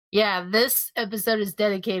Yeah, this episode is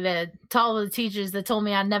dedicated to all the teachers that told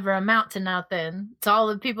me I'd never amount to nothing, to all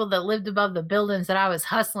the people that lived above the buildings that I was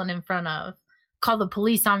hustling in front of, called the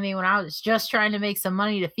police on me when I was just trying to make some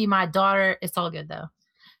money to feed my daughter. It's all good, though.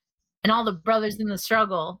 And all the brothers in the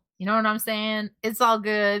struggle. You know what I'm saying? It's all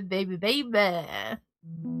good, baby, baby.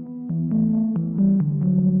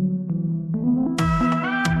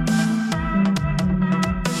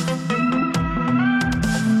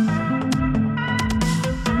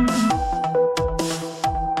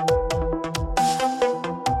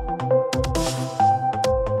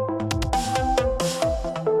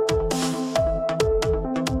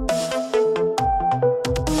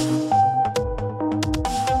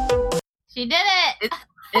 She did it!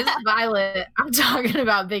 It's Violet. I'm talking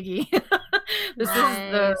about Biggie. This is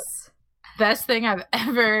the best thing I've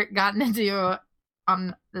ever gotten to do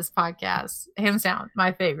on this podcast. Hands down,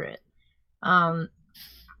 my favorite.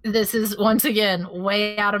 This is, once again,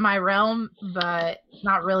 way out of my realm, but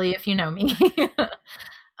not really if you know me.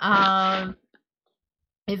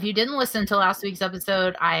 If you didn't listen to last week's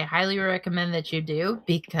episode, I highly recommend that you do,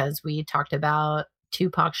 because we talked about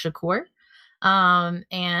Tupac Shakur.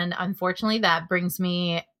 And unfortunately, that brings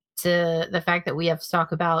me to the fact that we have to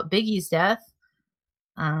talk about Biggie's death,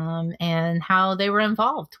 and how they were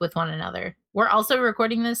involved with one another. We're also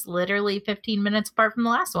recording this literally 15 minutes apart from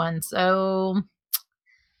the last one. So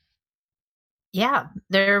yeah,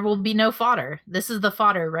 there will be no fodder. This is the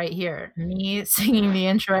fodder right here. Me singing the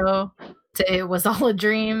intro to It Was All a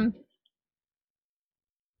Dream.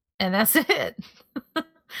 And that's it. Are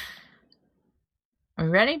we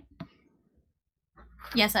ready?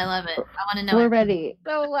 Yes, I love it. I want to know. We're ready.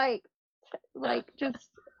 So like just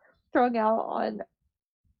strung out on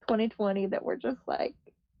 2020 that we're just like,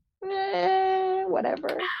 whatever.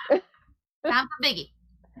 Time for Biggie.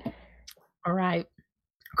 All right.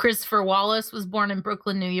 Christopher Wallace was born in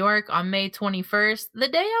Brooklyn, New York on May 21st, the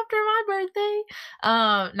day after my birthday,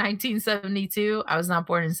 1972. I was not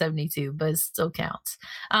born in 72, but it still counts.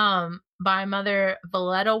 By mother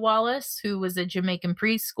Valletta Wallace, who was a Jamaican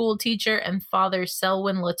preschool teacher, and father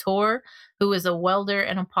Selwyn Latour, who was a welder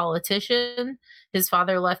and a politician. His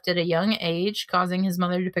father left at a young age, causing his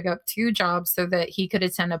mother to pick up 2 jobs so that he could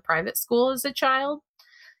attend a private school as a child.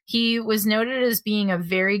 He was noted as being a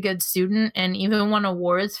very good student and even won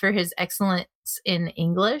awards for his excellence in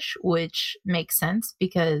English, which makes sense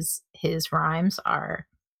because his rhymes are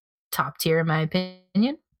top tier in my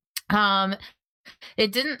opinion.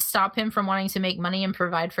 It didn't stop him from wanting to make money and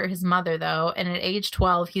provide for his mother, though, and at age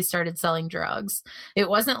 12, he started selling drugs. It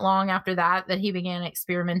wasn't long after that he began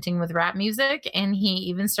experimenting with rap music, and he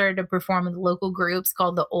even started to perform with local groups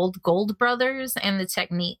called the Old Gold Brothers and the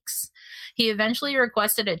Techniques. He eventually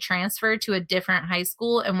requested a transfer to a different high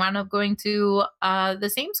school and wound up going to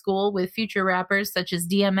the same school with future rappers such as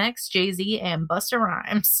DMX, Jay-Z, and Busta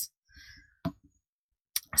Rhymes.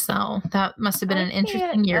 So that must have been an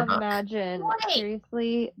interesting yearbook. Imagine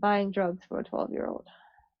seriously buying drugs for a 12-year-old.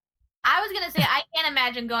 I was gonna say I can't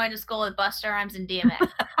imagine going to school with Busta Rhymes and DMX.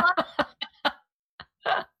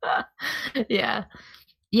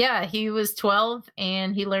 Yeah, he was 12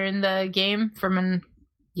 and he learned the game from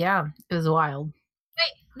it was wild.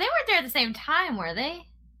 Wait, they weren't there at the same time, were they?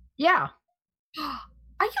 Yeah.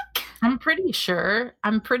 Are you? I'm pretty sure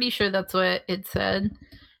that's what it said.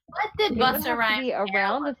 What did Busta Rhymes be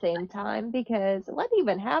around the same time? Because what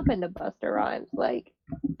even happened to Busta Rhymes? Like,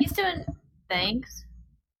 he's doing things.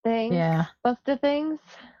 Yeah. Busta things.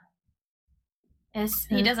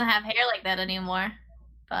 He doesn't have hair like that anymore.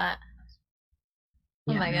 But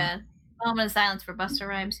oh my god, moment of silence for Busta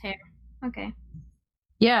Rhymes' hair. Okay.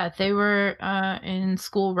 Yeah, they were in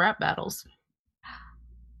school rap battles.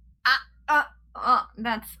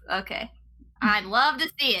 That's okay. I'd love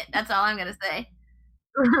to see it. That's all I'm gonna say.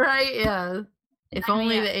 Right, yeah. If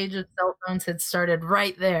only the age of cell phones had started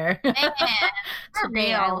right there.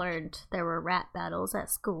 Today I learned there were rap battles at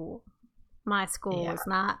school. My school was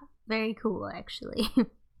not very cool, actually.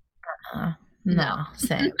 No,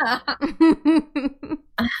 same.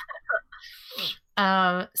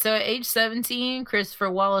 So at age 17,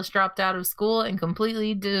 Christopher Wallace dropped out of school and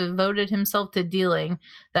completely devoted himself to dealing.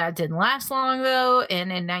 That didn't last long, though,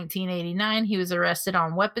 and in 1989, he was arrested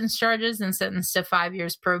on weapons charges and sentenced to 5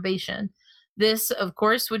 years probation. This, of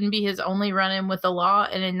course, wouldn't be his only run-in with the law,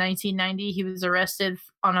 and in 1990, he was arrested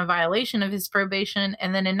on a violation of his probation,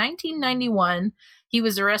 and then in 1991, he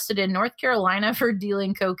was arrested in North Carolina for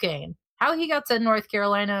dealing cocaine. How he got to North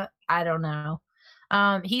Carolina, I don't know.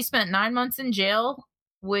 He spent 9 months in jail,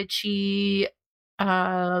 which he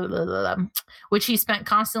spent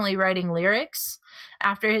constantly writing lyrics.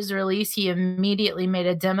 After his release, he immediately made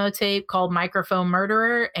a demo tape called Microphone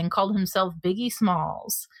Murderer and called himself Biggie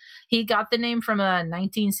Smalls. He got the name from a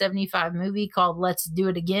 1975 movie called Let's Do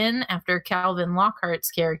It Again after Calvin Lockhart's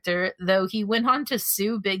character, though he went on to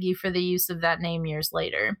sue Biggie for the use of that name years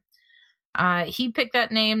later. He picked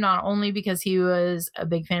that name not only because he was a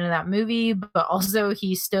big fan of that movie, but also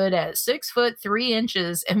he stood at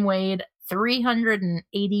 6'3" and weighed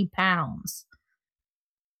 380 pounds.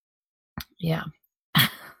 Yeah.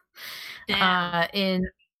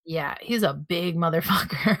 He's a big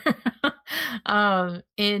motherfucker.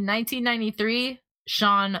 In 1993,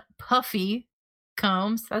 Sean Puffy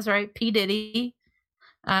Combs, that's right, P. Diddy,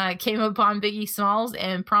 came upon Biggie Smalls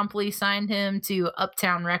and promptly signed him to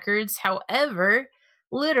Uptown Records. However,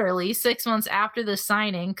 literally 6 months after the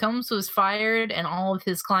signing, Combs was fired and all of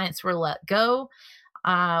his clients were let go,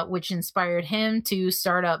 which inspired him to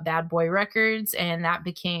start up Bad Boy Records, and that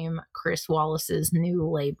became Chris Wallace's new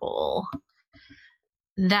label.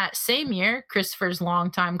 That same year, Christopher's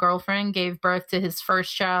longtime girlfriend gave birth to his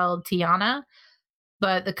first child, Tiana,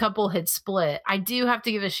 but the couple had split. I do have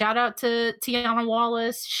to give a shout out to Tiana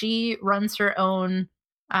Wallace. She runs her own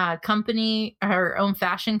company, her own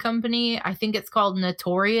fashion company. I think it's called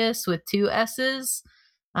Notorious with 2 S's.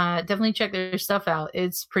 Definitely check their stuff out.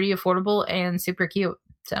 It's pretty affordable and super cute.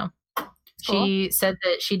 So cool. She said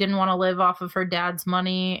that she didn't want to live off of her dad's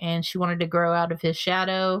money and she wanted to grow out of his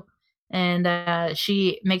shadow. And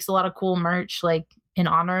she makes a lot of cool merch, like in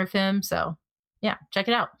honor of him. So yeah, check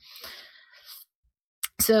it out.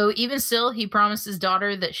 So even still, he promised his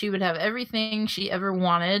daughter that she would have everything she ever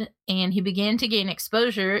wanted, and he began to gain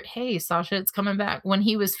exposure. Hey, Sasha, it's coming back. When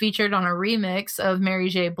he was featured on a remix of Mary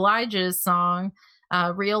J. Blige's song,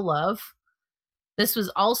 Real Love. This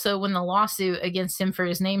was also when the lawsuit against him for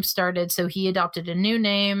his name started, so he adopted a new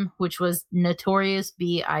name, which was Notorious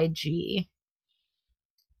B.I.G.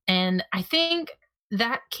 And I think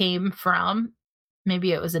that came from,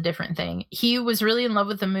 maybe it was a different thing. He was really in love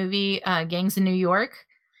with the movie Gangs in New York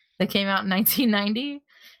that came out in 1990.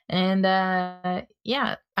 And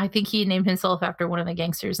I think he named himself after one of the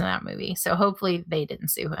gangsters in that movie. So hopefully they didn't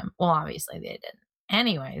sue him. Well, obviously they didn't.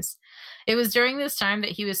 Anyways, it was during this time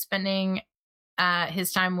that he was spending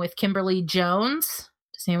his time with Kimberly Jones.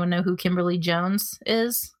 Does anyone know who Kimberly Jones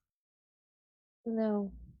is?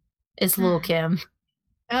 No. It's Lil' Kim.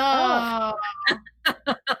 Oh.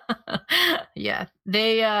 Yeah.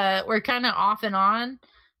 They were kind of off and on,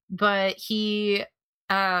 but he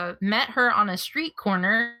met her on a street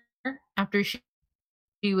corner after she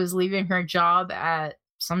was leaving her job at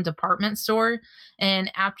some department store. And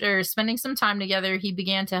after spending some time together, he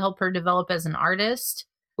began to help her develop as an artist,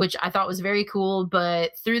 which I thought was very cool.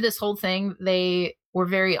 But through this whole thing, they were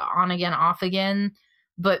very on again, off again.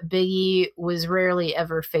 But Biggie was rarely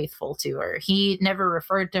ever faithful to her. He never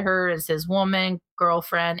referred to her as his woman,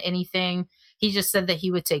 girlfriend, anything. He just said that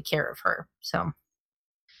he would take care of her. So,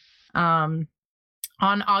 on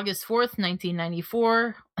August 4th,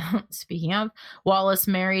 1994, speaking of, Wallace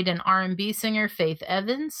married an R&B singer, Faith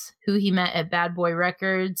Evans, who he met at Bad Boy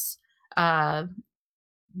Records,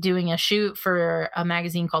 doing a shoot for a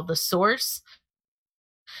magazine called The Source.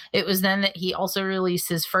 It was then that he also released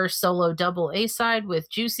his first solo double A-side with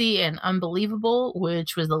Juicy and Unbelievable,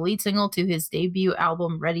 which was the lead single to his debut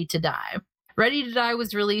album, Ready to Die. Ready to Die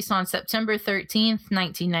was released on September 13th,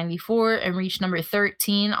 1994, and reached number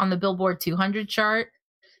 13 on the Billboard 200 chart.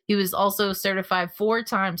 He was also certified 4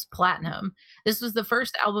 times platinum. This was the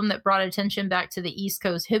first album that brought attention back to the East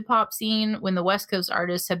Coast hip-hop scene when the West Coast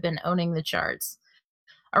artists had been owning the charts.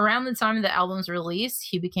 Around the time of the album's release,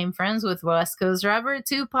 he became friends with West Coast rapper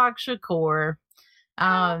Tupac Shakur.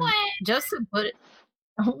 Just to put it,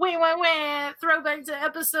 throwback to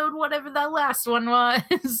episode whatever that last one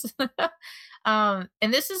was. And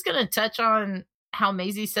this is going to touch on how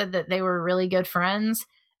Maisie said that they were really good friends.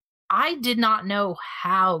 I did not know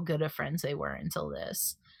how good of friends they were until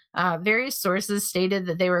this. Various sources stated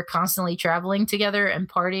that they were constantly traveling together and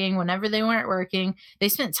partying whenever they weren't working. They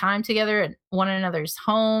spent time together at one another's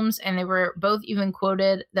homes, and they were both even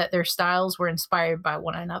quoted that their styles were inspired by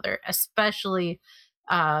one another, especially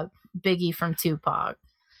Biggie from Tupac.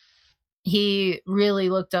 He really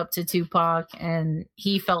looked up to Tupac, and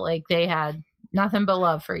he felt like they had nothing but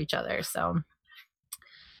love for each other. So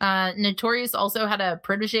Notorious also had a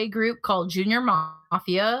protege group called Junior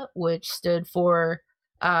Mafia, which stood for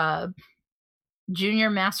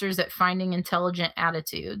Junior Masters at Finding Intelligent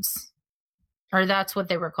Attitudes. Or that's what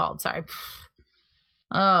they were called, sorry.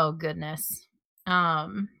 Oh, goodness.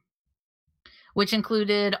 Which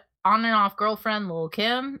included on and off girlfriend Lil'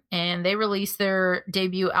 Kim, and they released their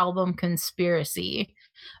debut album Conspiracy.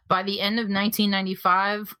 By the end of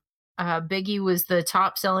 1995, Biggie was the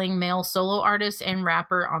top-selling male solo artist and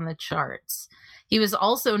rapper on the charts. He was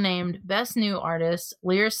also named Best New Artist,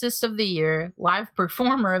 Lyricist of the Year, Live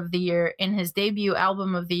Performer of the Year, and his debut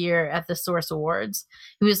album of the year at the Source Awards.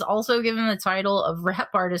 He was also given the title of Rap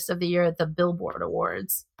Artist of the Year at the Billboard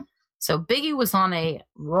Awards. So Biggie was on a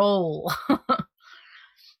roll.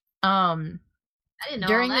 I didn't know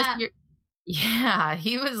during all that. this year, yeah,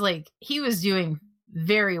 he was doing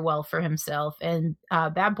very well for himself, and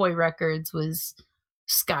Bad Boy Records was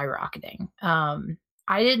skyrocketing.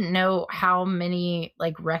 I didn't know how many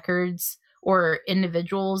like records or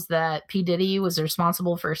individuals that P. Diddy was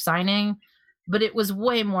responsible for signing, but it was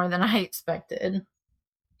way more than I expected.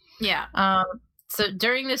 Yeah. So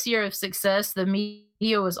during this year of success, the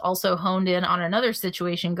media was also honed in on another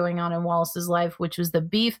situation going on in Wallace's life, which was the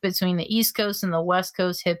beef between the East Coast and the West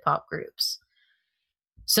Coast hip hop groups.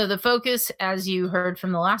 So the focus, as you heard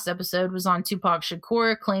from the last episode, was on Tupac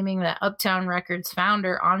Shakur, claiming that Uptown Records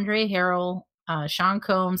founder Andre Harrell, Sean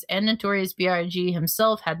Combs, and Notorious B.I.G.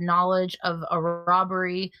 himself had knowledge of a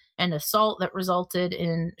robbery and assault that resulted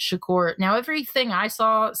in Shakur. Now, everything I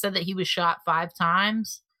saw said that he was shot 5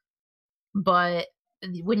 times, but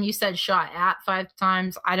when you said shot at 5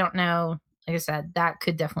 times, I don't know. Like I said, that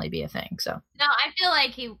could definitely be a thing. So no, I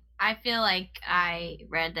feel like I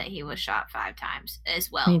read that he was shot 5 times as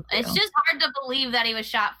well. It's just hard to believe that he was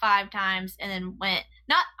shot 5 times and then went.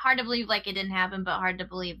 Not hard to believe like it didn't happen, but hard to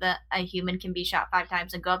believe that a human can be shot 5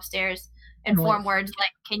 times and go upstairs and form words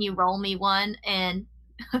like, "Can you roll me one?" and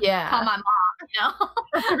call my mom.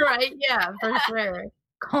 Right? Yeah, for sure.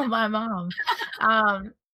 Call my mom.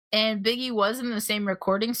 And Biggie was in the same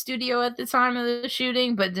recording studio at the time of the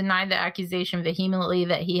shooting, but denied the accusation vehemently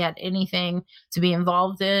that he had anything to be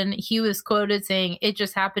involved in. He was quoted saying, "It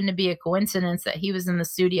just happened to be a coincidence that he was in the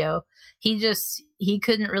studio. He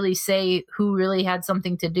couldn't really say who really had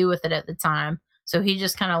something to do with it at the time. So he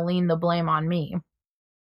just kind of leaned the blame on me."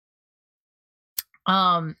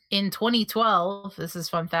 In 2012, this is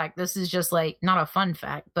fun fact. This is just like not a fun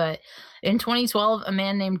fact, but in 2012, a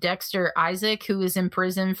man named Dexter Isaac, who was in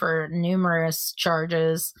prison for numerous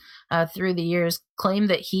charges through the years, claimed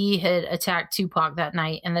that he had attacked Tupac that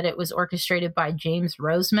night and that it was orchestrated by James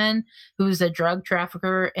Roseman, who's a drug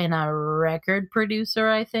trafficker and a record producer,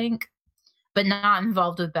 I think, but not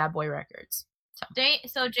involved with Bad Boy Records.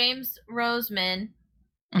 So James Roseman,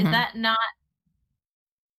 is that not?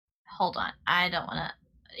 Hold on. I don't want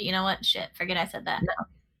to. You know what? Shit. Forget I said that. No.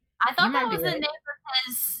 I thought that was the name of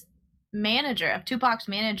his manager, of Tupac's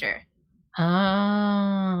manager.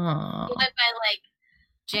 Oh. He went by like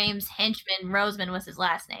James Henchman. Roseman was his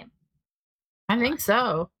last name. I think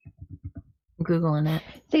so. I'm Googling it.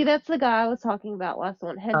 See, that's the guy I was talking about last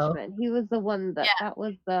one, Henchman. He was the one that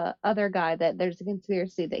was the other guy that there's a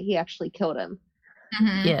conspiracy that he actually killed him.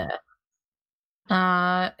 Mm-hmm. Yeah.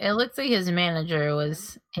 It looks like his manager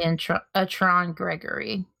was Atron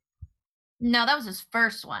Gregory. No, that was his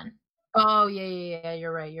first one. Oh, yeah.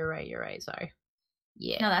 You're right. Sorry.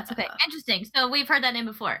 Yeah. No, that's okay. Interesting. So we've heard that name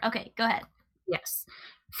before. Okay, go ahead. Yes,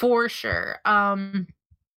 for sure.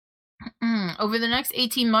 Over the next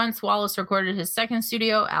 18 months, Wallace recorded his second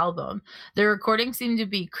studio album. The recording seemed to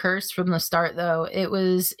be cursed from the start, though. It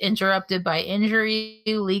was interrupted by injury,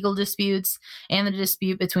 legal disputes, and the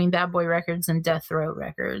dispute between Bad Boy Records and Death Row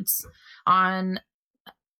Records. Also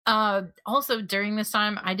during this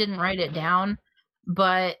time, I didn't write it down,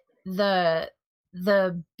 but the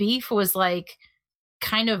beef was like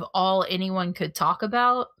kind of all anyone could talk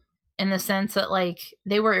about, in the sense that like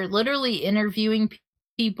they were literally interviewing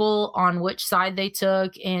people on which side they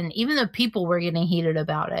took, and even the people were getting heated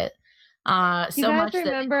about it. You guys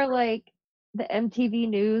remember like the MTV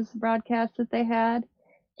News broadcast that they had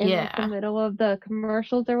in like, the middle of the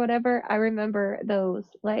commercials or whatever? I remember those.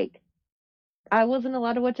 Like, I wasn't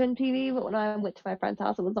allowed to watch MTV, but when I went to my friend's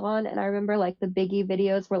house, it was on, and I remember like the Biggie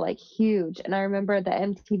videos were like huge, and I remember the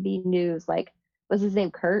MTV News, like, was his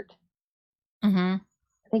name Kurt? Mm-hmm.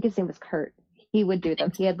 I think his name was Kurt. He would do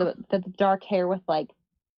them. He had the dark hair with like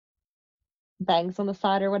bangs on the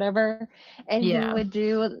side or whatever, and he would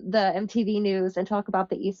do the MTV News and talk about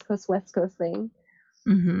the East Coast West Coast thing.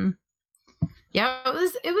 Mm-hmm. Yeah,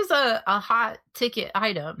 it was a hot ticket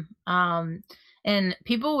item, and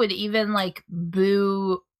people would even like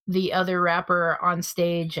boo the other rapper on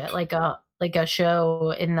stage at like a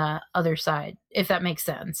show in the other side, if that makes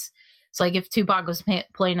sense. So like if Tupac was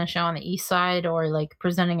playing a show on the east side or like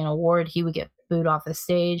presenting an award, he would get booed off the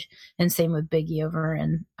stage, and same with Biggie over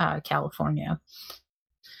in California.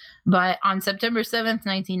 But on September 7th,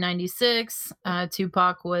 1996,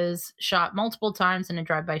 Tupac was shot multiple times in a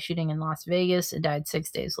drive-by shooting in Las Vegas and died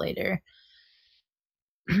 6 days later.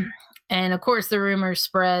 And of course, the rumors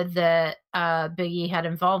spread that Biggie had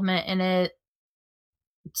involvement in it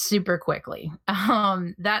super quickly.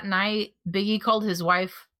 That night, Biggie called his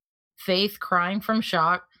wife, Faith, crying from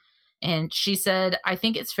shock. And she said, I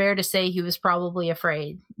think it's fair to say he was probably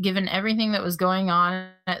afraid, given everything that was going on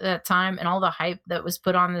at that time and all the hype that was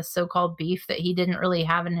put on this so-called beef that he didn't really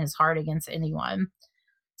have in his heart against anyone.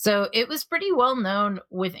 So it was pretty well known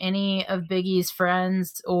with any of Biggie's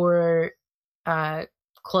friends or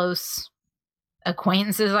close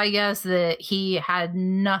acquaintances, I guess, that he had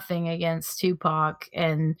nothing against Tupac.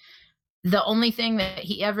 And the only thing that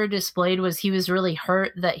he ever displayed was he was really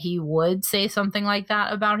hurt that he would say something like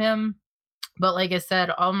that about him. But like I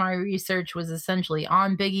said, all my research was essentially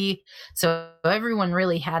on Biggie, so everyone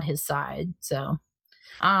really had his side. So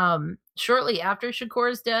shortly after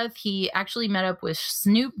Shakur's death, he actually met up with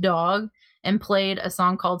Snoop Dogg and played a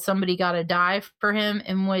song called Somebody Gotta Die for him,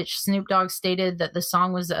 in which Snoop Dogg stated that the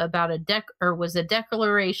song was about a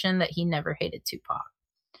declaration that he never hated Tupac.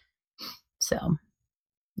 So,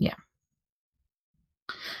 yeah.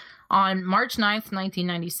 On March 9th,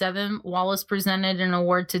 1997, Wallace presented an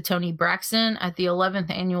award to Toni Braxton at the 11th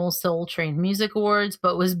Annual Soul Train Music Awards,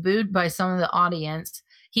 but was booed by some of the audience.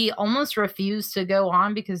 He almost refused to go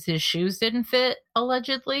on because his shoes didn't fit,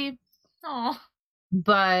 allegedly. Oh.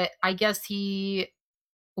 But I guess he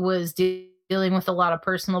was dealing with a lot of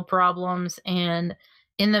personal problems, and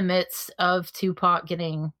in the midst of Tupac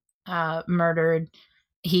getting murdered,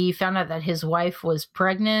 he found out that his wife was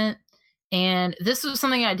pregnant. And this was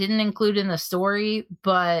something I didn't include in the story,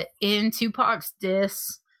 but in Tupac's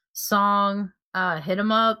diss song, Hit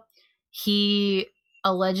 'Em Up, he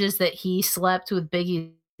alleges that he slept with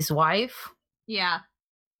Biggie's wife. Yeah.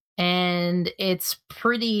 And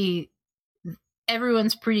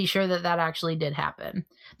everyone's pretty sure that actually did happen.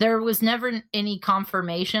 There was never any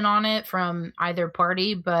confirmation on it from either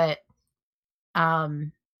party, but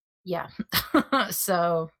yeah.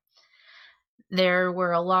 So there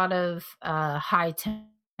were a lot of high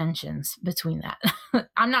tensions between that.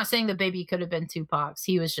 I'm not saying the baby could have been Tupac's.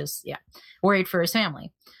 He was just, worried for his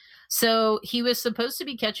family. So he was supposed to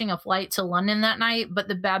be catching a flight to London that night, but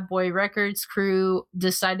the Bad Boy Records crew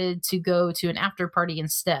decided to go to an after party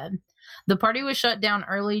instead. The party was shut down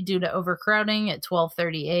early due to overcrowding at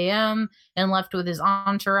 12:30 a.m. and left with his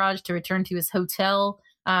entourage to return to his hotel.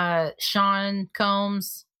 Sean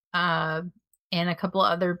Combs, and a couple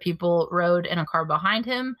other people rode in a car behind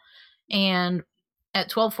him. And at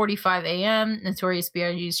 12:45 a.m., Notorious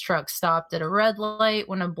B.I.G.'s truck stopped at a red light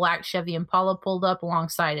when a black Chevy Impala pulled up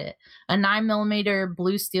alongside it. A 9mm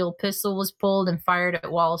blue steel pistol was pulled and fired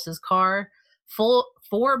at Wallace's car.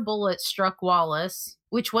 4 bullets struck Wallace,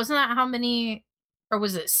 which wasn't that how many, or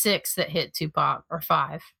was it 6 that hit Tupac, or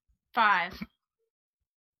 5? 5.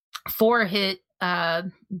 4 hit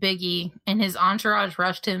Biggie, and his entourage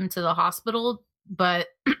rushed him to the hospital, but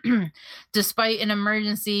despite an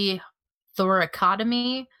emergency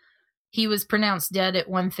thoracotomy, he was pronounced dead at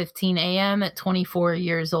 1:15 a.m. at 24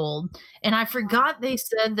 years old. And I forgot they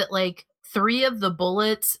said that like 3 of the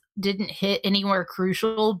bullets didn't hit anywhere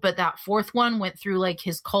crucial, but that 4th one went through like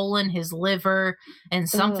his colon, his liver, and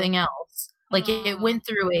something else. Like it went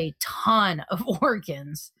through a ton of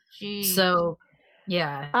organs. Jeez. So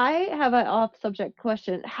yeah. I have an off-subject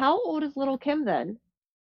question. How old is Little Kim then?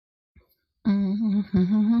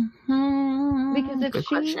 Because if Good she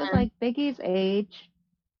question. was like Biggie's age,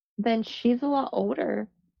 then she's a lot older.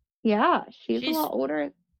 Yeah, she's a lot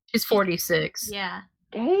older. She's 46. Yeah.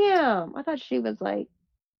 Damn. I thought she was like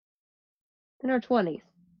in her 20s.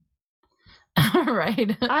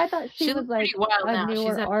 Right. I thought she was like a now.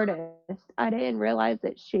 newer artist. I didn't realize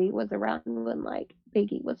that she was around when like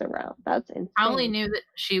Biggie was around. That's insane. I only knew that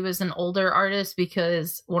she was an older artist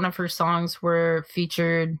because one of her songs were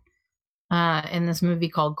featured in this movie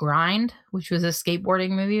called Grind, which was a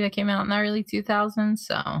skateboarding movie that came out in the early 2000s.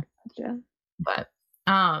 So, gotcha.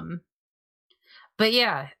 But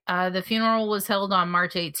yeah, the funeral was held on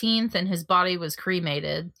March 18th, and his body was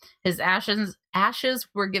cremated. His ashes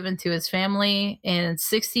were given to his family, and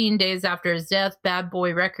 16 days after his death, Bad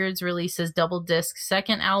Boy Records released his double disc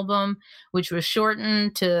second album, which was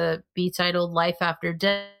shortened to be titled Life After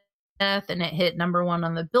Death, and it hit number 1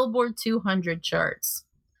 on the Billboard 200 charts.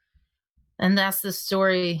 And that's the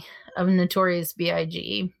story of Notorious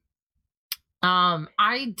B.I.G.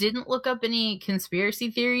 I didn't look up any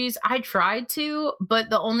conspiracy theories. I tried to, but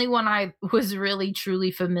the only one I was really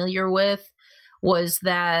truly familiar with was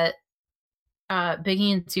that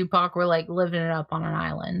Biggie and Tupac were like living it up on an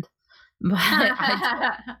island. But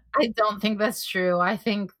I don't think that's true. I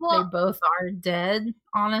think they both are dead,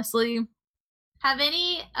 honestly. Have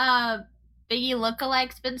any Biggie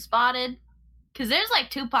lookalikes been spotted? Because there's like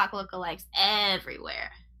Tupac lookalikes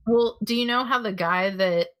everywhere. Well, do you know how the guy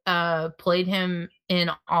that played him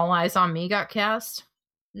in All Eyes on Me got cast?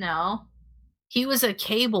 No. He was a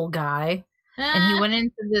cable guy. And he went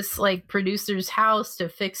into this like producer's house to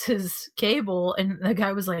fix his cable, and the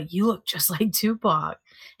guy was like, "You look just like Tupac."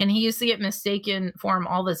 And he used to get mistaken for him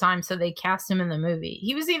all the time, so they cast him in the movie.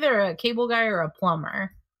 He was either a cable guy or a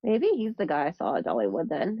plumber. Maybe he's the guy I saw at Dollywood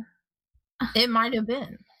then. It might have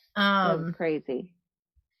been. That was crazy.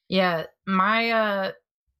 Yeah, I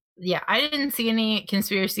didn't see any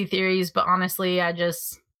conspiracy theories, but honestly, I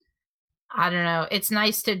don't know. It's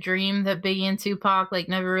nice to dream that Biggie and Tupac like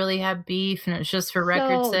never really had beef, and it's just for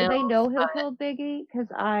record sales. Do they know who killed Biggie? Because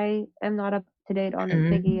I am not up to date on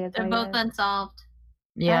Biggie. They're both unsolved.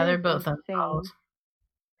 Yeah, they're both unsolved.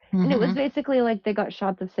 And it was basically like they got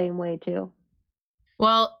shot the same way too.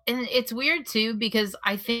 Well, and it's weird too because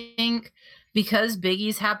I think because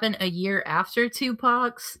Biggie's happened a year after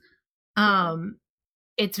Tupac's,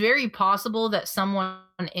 it's very possible that someone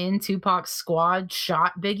in Tupac's squad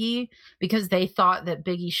shot Biggie because they thought that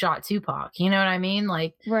Biggie shot Tupac. You know what I mean?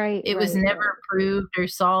 Like, it was never proved or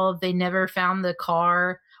solved. They never found the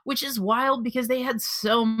car, which is wild because they had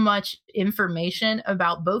so much information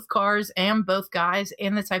about both cars and both guys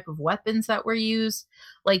and the type of weapons that were used.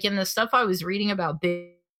 Like in the stuff I was reading about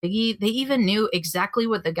Biggie, they even knew exactly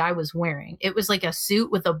what the guy was wearing. It was like a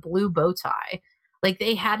suit with a blue bow tie. Like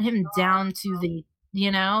they had him down to the,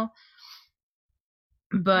 you know,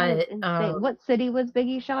 but what city was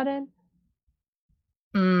Biggie shot in?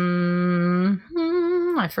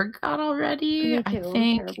 I forgot already. I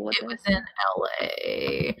think it was in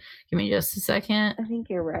LA. Give me just a second. I think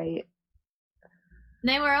you're right.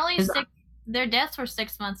 They were only their deaths were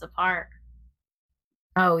 6 months apart.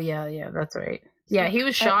 Oh yeah, that's right. Yeah, he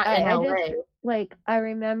was shot in LA. I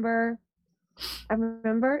remember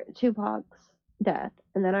Tupac's death,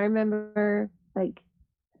 and then I remember I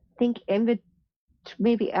think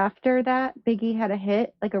maybe after that Biggie had a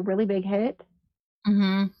hit, like a really big hit.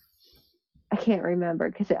 I can't remember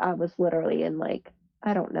because I was literally in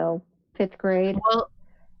I don't know, 5th grade. Well,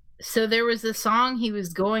 so there was a song he was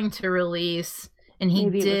going to release, and he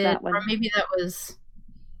did, or maybe that was,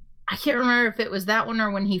 I can't remember if it was that one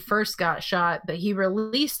or when he first got shot, but he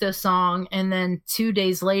released a song, and then 2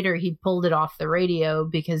 days later he pulled it off the radio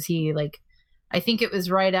because he I think it was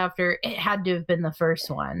right after, it had to have been the first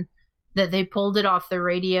one, that they pulled it off the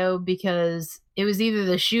radio because it was either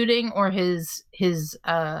the shooting or his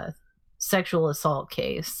sexual assault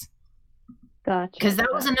case. Gotcha. Because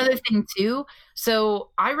that was another thing too.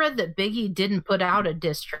 So I read that Biggie didn't put out a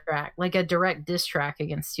diss track, like a direct diss track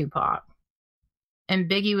against Tupac. And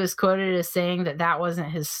Biggie was quoted as saying that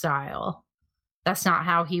wasn't his style. That's not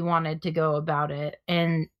how he wanted to go about it.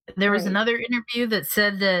 And there was another interview that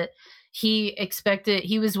said that he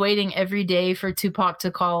was waiting every day for Tupac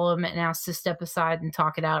to call him and ask to step aside and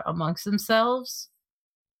talk it out amongst themselves.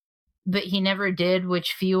 But he never did,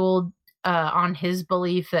 which fueled on his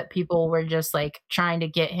belief that people were just trying to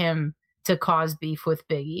get him to cause beef with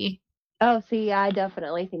Biggie. Oh, see, I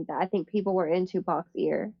definitely think that. I think people were in Tupac's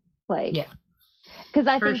ear. Yeah. Because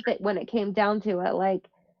I think that when it came down to it,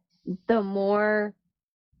 the more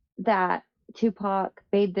that Tupac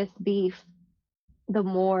made this beef, the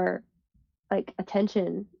more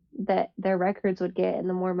attention that their records would get and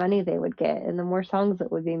the more money they would get and the more songs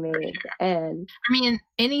that would be made. Sure. And I mean,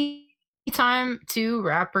 anytime two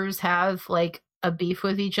rappers have a beef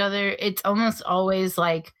with each other, it's almost always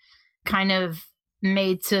kind of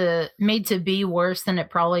made to be worse than it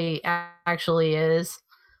probably actually is.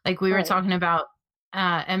 We were talking about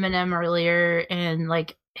Eminem earlier, and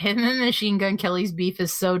him and Machine Gun Kelly's beef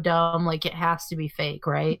is so dumb, it has to be fake,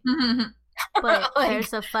 right? But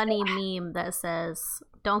there's a funny meme that says,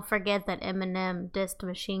 "Don't forget that Eminem dissed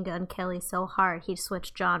Machine Gun Kelly so hard he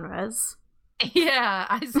switched genres." Yeah,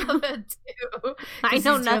 I saw that too. I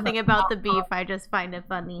know nothing about the beef. I just find it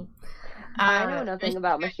funny. I know nothing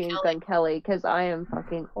about Machine Gun Kelly because I am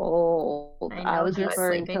fucking old. I was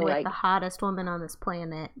referring to with the hottest woman on this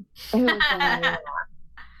planet.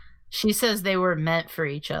 She says they were meant for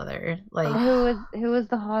each other. Who was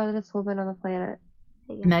the hottest woman on the planet?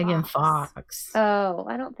 Megan Fox. Oh,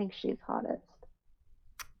 I don't think she's hottest.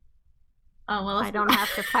 Oh well, I don't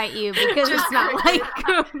have to fight you because it's not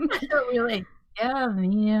really. Yeah, me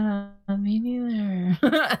neither.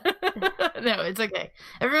 No, it's okay.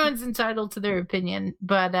 Everyone's entitled to their opinion,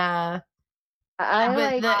 but I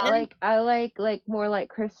I like more like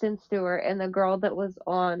Kristen Stewart and the girl that was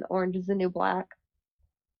on Orange Is the New Black.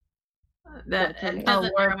 Laura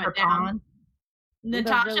Prepon.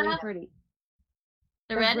 Natasha. The really pretty.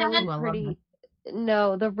 The redhead.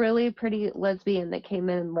 No, the really pretty lesbian that came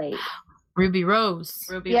in late. Ruby Rose.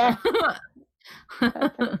 Yeah.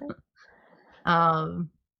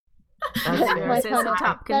 That's my kind of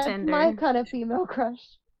top contender. That's my kind of female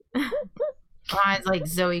crush. Mine's like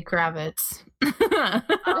Zoe Kravitz.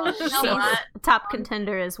 She's top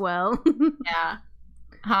contender as well. Yeah.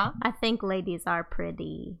 Huh? I think ladies are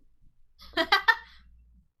pretty.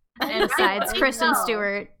 And besides Kristen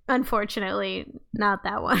Stewart, unfortunately, not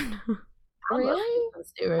that one.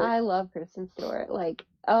 Really? I love Kristen Stewart. Like,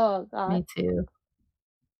 oh god. Me too.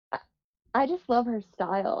 I just love her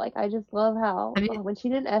style. Like, I just love how when she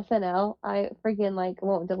did SNL, I freaking like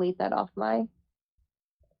won't delete that off my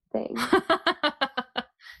thing.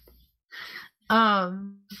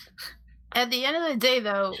 At the end of the day,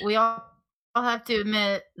 though, we all have to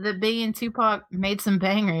admit that Biggie and Tupac made some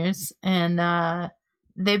bangers, and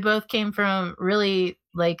they both came from really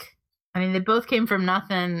they both came from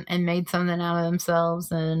nothing and made something out of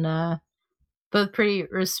themselves, and both pretty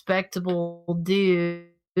respectable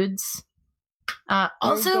dudes.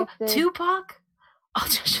 Also, Tupac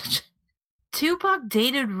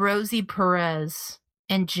dated Rosie Perez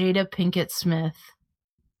and Jada Pinkett Smith.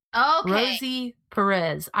 Okay. Rosie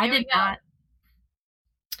Perez. I did not.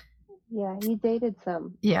 Yeah, he dated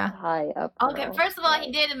some. Yeah. High up. Okay, first of all,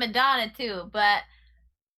 he dated Madonna too, but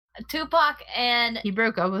Tupac and he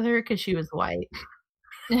broke up with her because she was white.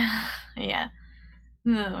 Yeah.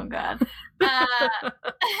 Oh god.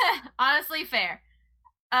 Honestly, fair.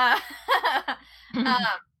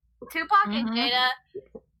 Tupac and Jada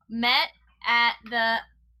met at the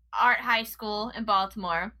art high school in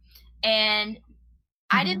Baltimore, and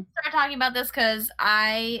I didn't start talking about this because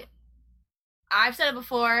I've said it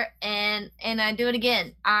before, and I do it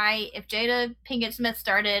again. If Jada Pinkett Smith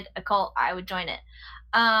started a cult, I would join it.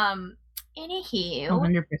 Anywho,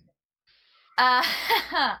 100%.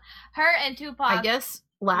 Her and Tupac. I guess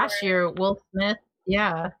last year, Will Smith.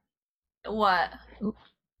 Yeah. What?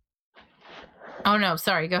 Oh no!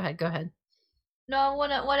 Sorry. Go ahead. No, what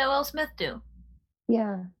did Will Smith do?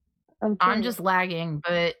 Yeah, I'm just lagging,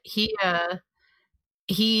 but he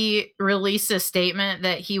released a statement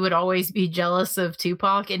that he would always be jealous of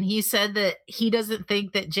Tupac, and he said that he doesn't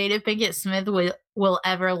think that Jada Pinkett Smith will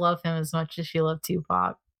ever love him as much as she loved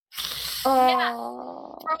Tupac. Yeah,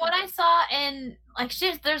 from what I saw in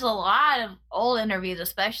there's a lot of old interviews,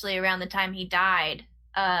 especially around the time he died.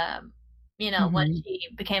 When he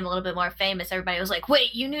became a little bit more famous, everybody was like,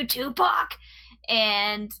 "Wait, you knew Tupac?"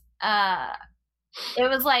 And it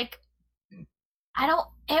was like,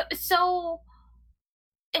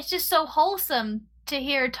 it's just so wholesome to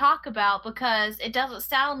hear talk about, because it doesn't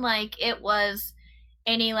sound like it was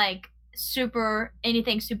anything super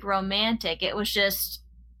romantic. It was just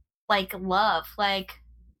like love. Like,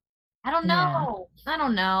 I don't know. Yeah. I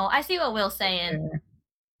don't know. I see what Will's saying. Sure.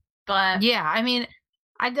 But yeah, I mean,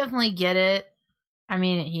 I definitely get it. I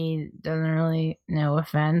mean, he doesn't really, no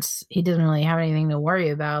offense, he doesn't really have anything to worry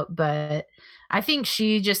about, but I think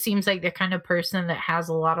she just seems like the kind of person that has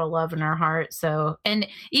a lot of love in her heart. So, and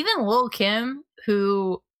even Lil' Kim,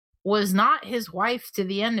 who was not his wife to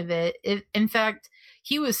the end of it, in fact,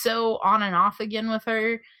 he was so on and off again with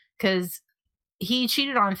her because he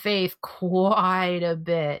cheated on Faith quite a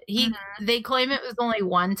bit. They claim it was only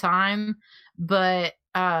one time, but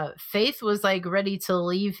Faith was like ready to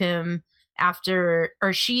leave him after,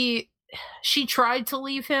 or she tried to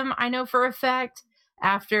leave him, I know for a fact,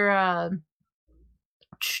 after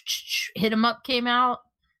Hit 'Em Up came out,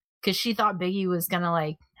 because she thought Biggie was gonna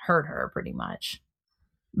like hurt her pretty much.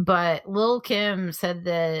 But Lil' Kim said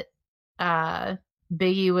that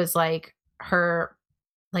Biggie was like her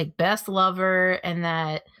like best lover, and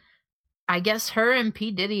that I guess her and P.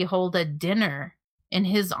 Diddy hold a dinner in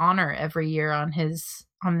his honor every year on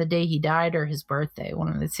the day he died or his birthday, one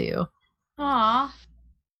of the two. Aww.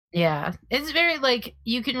 Yeah, it's very like,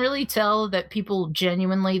 you can really tell that people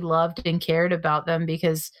genuinely loved and cared about them,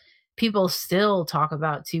 because people still talk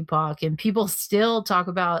about Tupac, and people still talk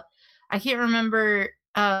about, I can't remember,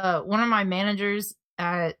 one of my managers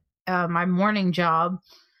at my morning job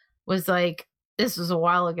was like, this was a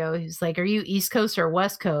while ago, he was like, are you East Coast or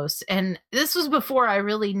West Coast? And this was before I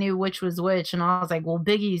really knew which was which, and I was like, well,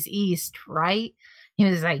 Biggie's East, right? He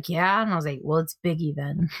was like, yeah. And I was like, well, it's Biggie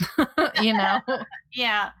then. You know?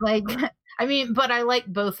 Yeah. Like, I mean, but I like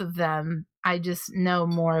both of them. I just know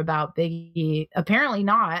more about Biggie. Apparently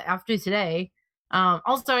not after today.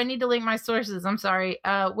 Also, I need to link my sources. I'm sorry.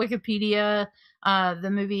 Wikipedia, The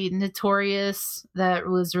movie Notorious that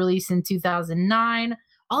was released in 2009.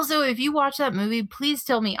 Also, if you watch that movie, please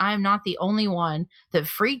tell me I am not the only one that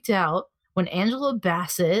freaked out when Angela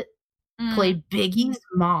Bassett played Biggie's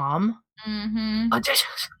mom. Mm-hmm.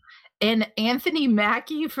 And Anthony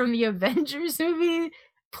Mackie from the Avengers movie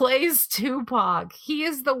plays Tupac. He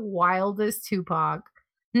is the wildest Tupac.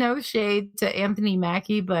 No shade to Anthony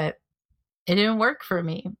Mackie, but it didn't work for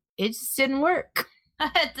me. It just didn't work.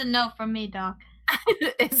 It's a no from me, Doc.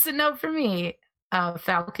 It's a no for me,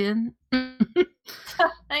 Falcon.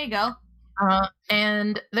 There you go.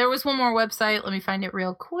 And there was one more website. Let me find it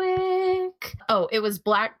real quick. Oh, it was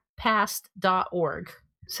blackpast.org.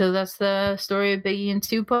 So that's the story of Biggie and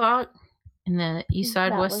Tupac and the East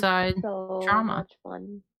Side, West Side drama. Much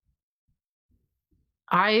fun.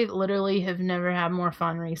 I literally have never had more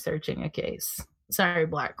fun researching a case. Sorry,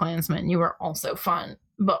 Black Klansman. You were also fun,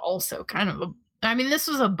 but also kind of this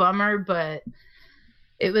was a bummer, but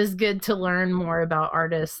it was good to learn more about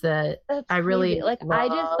artists that I really like. loved. I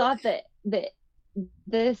just thought that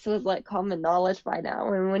this was like common knowledge by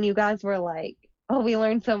now. And when you guys were like, "Oh, we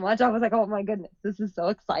learned so much," I was like, "Oh my goodness, this is so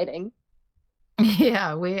exciting."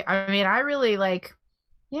 Yeah, I really like.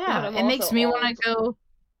 Yeah, it makes me want to go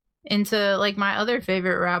into like my other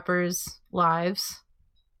favorite rappers' lives,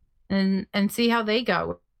 and see how they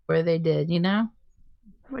got where they did. You know.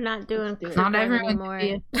 We're not doing not everyone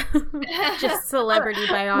anymore. Just celebrity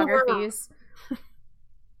biographies.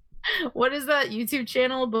 What is that YouTube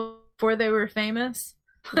channel before they were famous?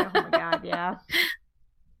 Oh my god, yeah.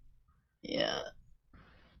 Yeah.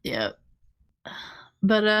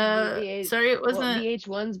 But sorry it wasn't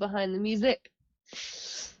VH1's behind the music.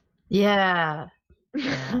 Yeah.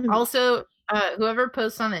 Also, whoever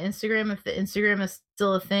posts on the Instagram, if the Instagram is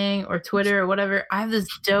still a thing, or Twitter or whatever, I have this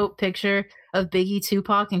dope picture of Biggie,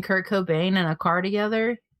 Tupac, and Kurt Cobain in a car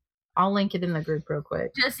together. I'll link it in the group real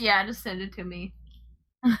quick. Just send it to me.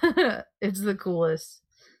 It's the coolest.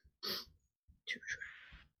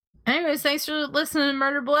 Anyways, thanks for listening to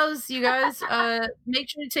Murder Blows, you guys. Make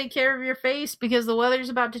sure to take care of your face because the weather's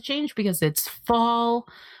about to change because it's fall.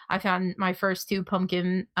 I found my first 2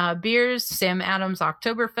 pumpkin beers. Sam Adams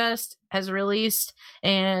Oktoberfest has released,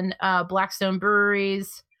 and Blackstone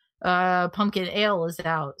Brewery's pumpkin ale is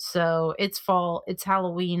out. So it's fall. It's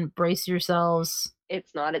Halloween. Brace yourselves.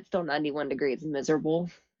 It's not. It's still 91 degrees and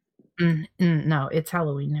miserable. No, it's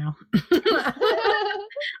Halloween now.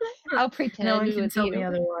 I'll pretend. No one can tell me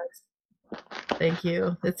otherwise. Thank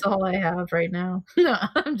you. That's all I have right now. No,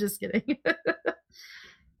 I'm just kidding.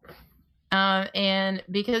 And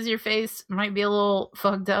because your face might be a little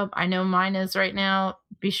fucked up, I know mine is right now.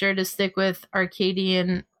 Be sure to stick with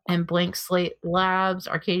Arcadian and Blank Slate Labs.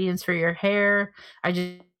 Arcadians for your hair. I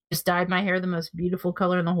just dyed my hair the most beautiful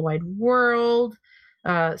color in the whole wide world.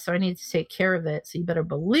 So I need to take care of it. So you better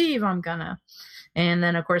believe I'm gonna. And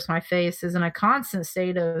then, of course, my face is in a constant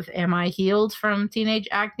state of, am I healed from teenage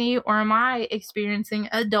acne or am I experiencing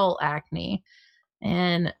adult acne?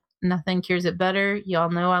 And nothing cures it better. Y'all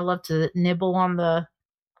know I love to nibble on the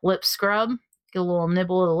lip scrub. Get a little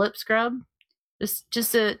nibble of the lip scrub.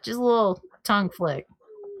 Just a little tongue flick.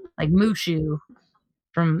 Like Mushu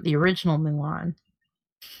from the original Mulan.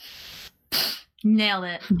 Nailed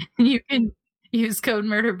it. You can use code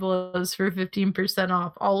MurderBlows for 15%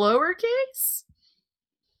 off. All lowercase?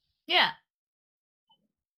 Yeah.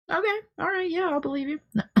 Okay. All right. Yeah, I'll believe you.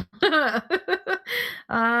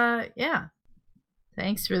 Yeah.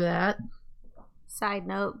 Thanks for that. Side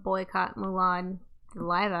note, boycott Mulan, the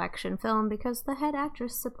live-action film, because the head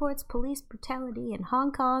actress supports police brutality in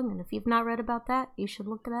Hong Kong, and if you've not read about that, you should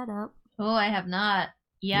look that up. Oh, I have not.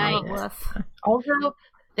 Yikes. Also,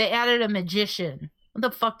 they added a magician. What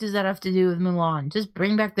the fuck does that have to do with Mulan? Just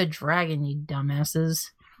bring back the dragon, you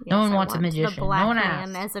dumbasses. Yes, no one wants a magician. The black no one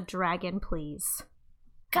man asked. as a dragon, please.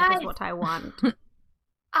 Guys, that is what I want.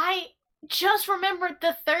 I just remembered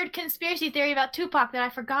the third conspiracy theory about Tupac that I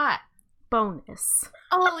forgot. Bonus.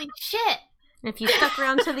 Holy shit. If you stuck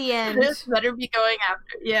around to the end. This better be going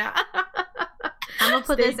after. Yeah. I'm going to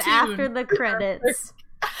put this after the credits.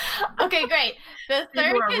 Okay, great. The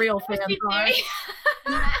third conspiracy theory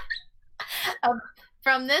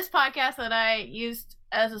from this podcast that I used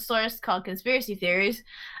as a source called Conspiracy Theories.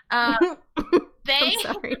 They I'm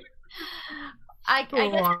sorry. I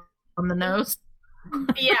guess on the nose.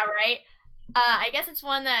 Yeah, right. I guess it's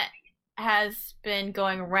one that has been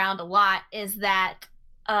going around a lot is that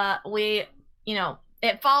it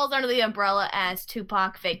falls under the umbrella as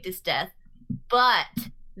Tupac faked his death, but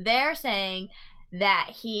they're saying that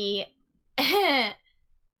he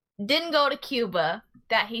didn't go to Cuba,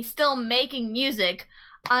 that he's still making music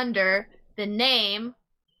under the name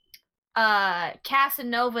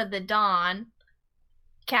Casanova the Don.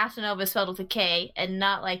 Casanova spelled with a K and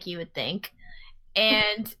not like you would think.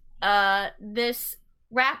 And this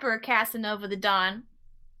rapper Casanova the Don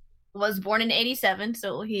was born in 87,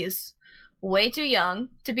 so he is way too young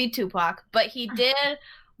to be Tupac, but he did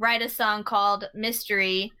write a song called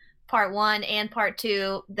Mystery Part 1 and Part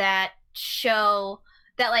 2 that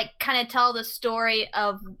like kind of tell the story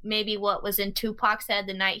of maybe what was in Tupac's head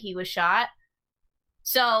the night he was shot.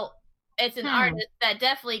 So it's an artist that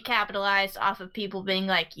definitely capitalized off of people being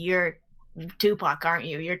like, you're Tupac, aren't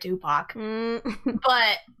you? You're Tupac.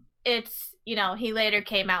 But it's, you know, he later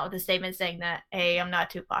came out with a statement saying that, hey, I'm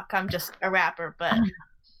not Tupac, I'm just a rapper. But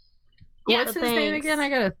yeah, what's his name again? I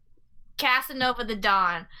gotta Casanova the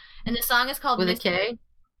Don. And the song is called with Mystery. A K?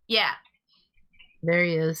 Yeah. There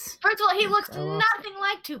he is. First of all, he looks nothing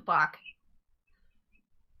like Tupac.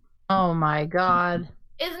 Oh my god.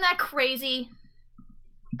 Isn't that crazy?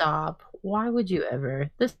 Stop. Why would you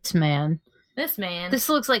ever? This man. This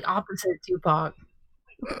looks like opposite Tupac.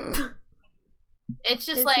 It's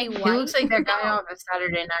just like... He looks like that guy on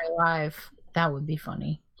Saturday Night Live. That would be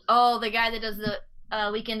funny. Oh, the guy that does the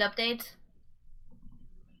weekend updates?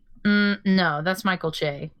 No, that's Michael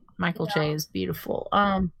Che. Michael Che is beautiful.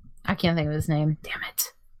 I can't think of his name. Damn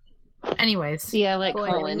it. Anyways. Yeah, like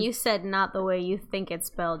Boy, when you said not the way you think it's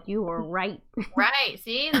spelled, you were right. Right,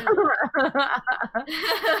 see?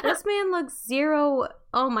 This man looks zero.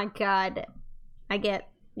 Oh my god.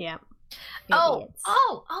 Yeah. Oh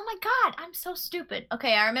my god, I'm so stupid.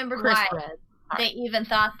 Okay, I remembered why they even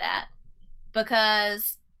thought that.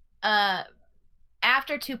 Because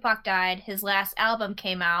after Tupac died, his last album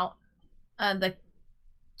came out.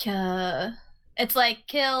 It's like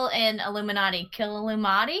Kill and Illuminati. Kill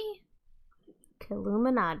Illuminati?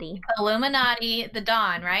 Illuminati the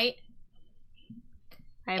Don, right?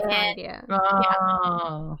 I have no idea.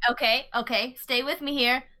 Oh. Yeah. Okay. Stay with me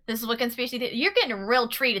here. This is what conspiracy theory. You're getting a real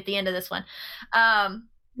treat at the end of this one.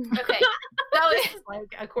 Okay. So it's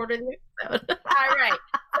like a quarter of the episode. All right.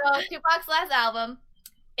 So Tupac's last album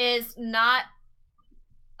is not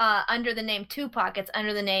under the name Tupac. It's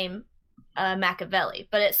under the name Machiavelli,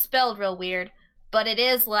 but it's spelled real weird. But it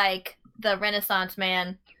is like the Renaissance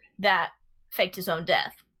man that faked his own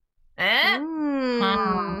death.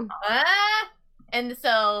 And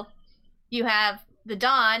so you have the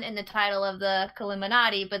Don in the title of the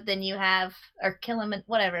Illuminati, but then you have, or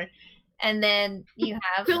whatever, and then you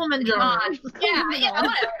have Kilimanjaro. Yeah,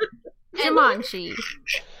 whatever. Jumanji.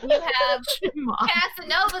 You have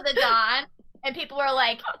Casanova the Don, and people are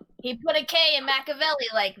like, he put a K in Machiavelli,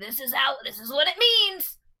 like, this is what it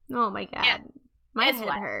means. Oh my god. Yeah. My head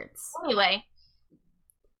hurts. Anyway,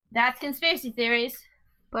 that's conspiracy theories.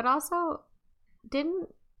 But also, didn't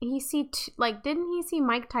he see Mike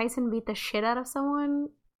Tyson beat the shit out of someone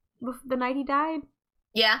the night he died?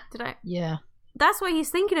 Yeah. Yeah. That's what he's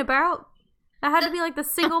thinking about. That had to be like the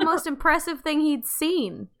single most impressive thing he'd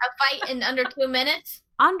seen. A fight in under 2 minutes?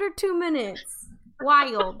 Under 2 minutes.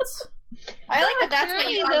 Wild. I like that that's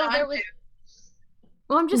what you thought there was.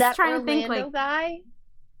 Well, I'm just trying Orlando to think like... guy?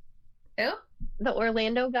 Who? The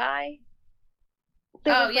Orlando guy?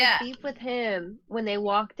 There was beef with him when they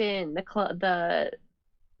walked in the club, not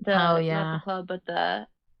the club, but the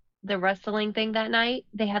wrestling thing that night.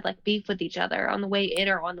 They had like beef with each other on the way in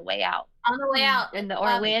or on the way out. On the way out. And the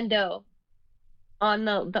Orlando,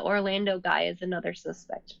 the Orlando guy is another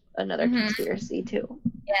suspect, another conspiracy too.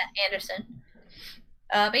 Yeah, Anderson.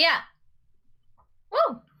 But yeah.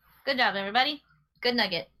 Woo! Good job, everybody. Good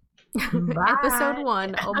nugget. Episode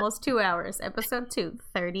 1, almost 2 hours. Episode 2,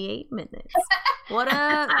 38 minutes. What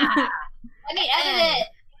up? Let me edit it.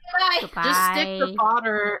 Goodbye. Just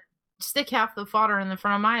stick half the fodder in the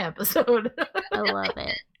front of my episode. I love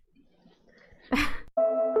it.